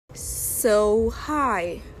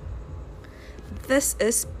Hi, this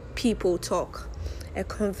is People Talk, a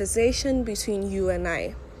conversation between you and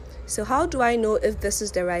I. So, how do I know if this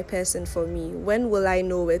is the right person for me? When will I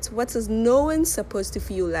know it? What is knowing supposed to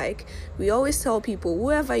feel like? We always tell people,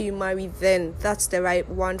 whoever you marry, then that's the right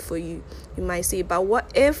one for you. You might say, but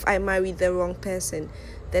what if I marry the wrong person?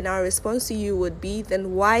 Then our response to you would be,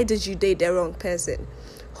 then why did you date the wrong person?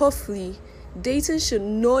 Hopefully, dating should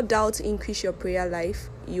no doubt increase your prayer life.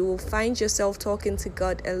 You will find yourself talking to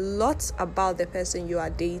God a lot about the person you are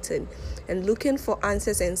dating and looking for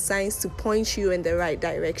answers and signs to point you in the right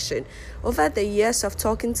direction. Over the years of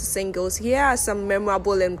talking to singles, here are some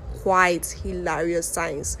memorable and quite hilarious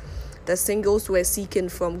signs the singles were seeking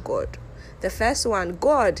from God. The first one,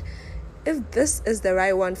 God, if this is the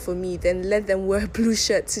right one for me, then let them wear blue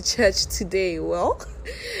shirt to church today. Well,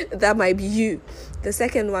 that might be you. The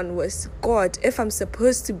second one was, God, if I'm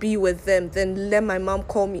supposed to be with them, then let my mom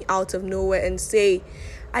call me out of nowhere and say,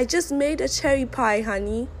 I just made a cherry pie,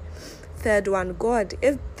 honey. Third one, God,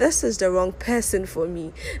 if this is the wrong person for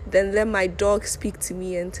me, then let my dog speak to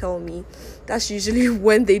me and tell me. That's usually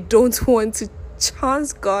when they don't want to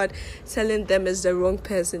chance God telling them is the wrong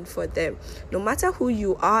person for them. No matter who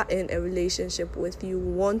you are in a relationship with, you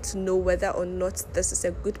want to know whether or not this is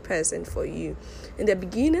a good person for you. In the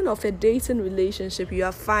beginning of a dating relationship, you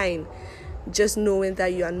are fine just knowing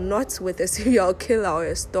that you are not with a serial killer or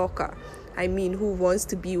a stalker. I mean, who wants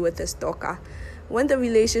to be with a stalker? When the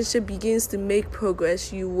relationship begins to make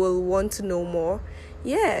progress, you will want to know more.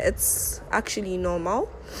 Yeah, it's actually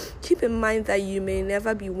normal. Keep in mind that you may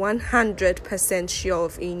never be 100% sure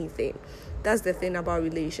of anything. That's the thing about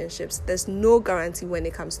relationships. There's no guarantee when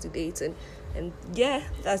it comes to dating. And yeah,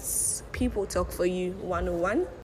 that's People Talk for You 101.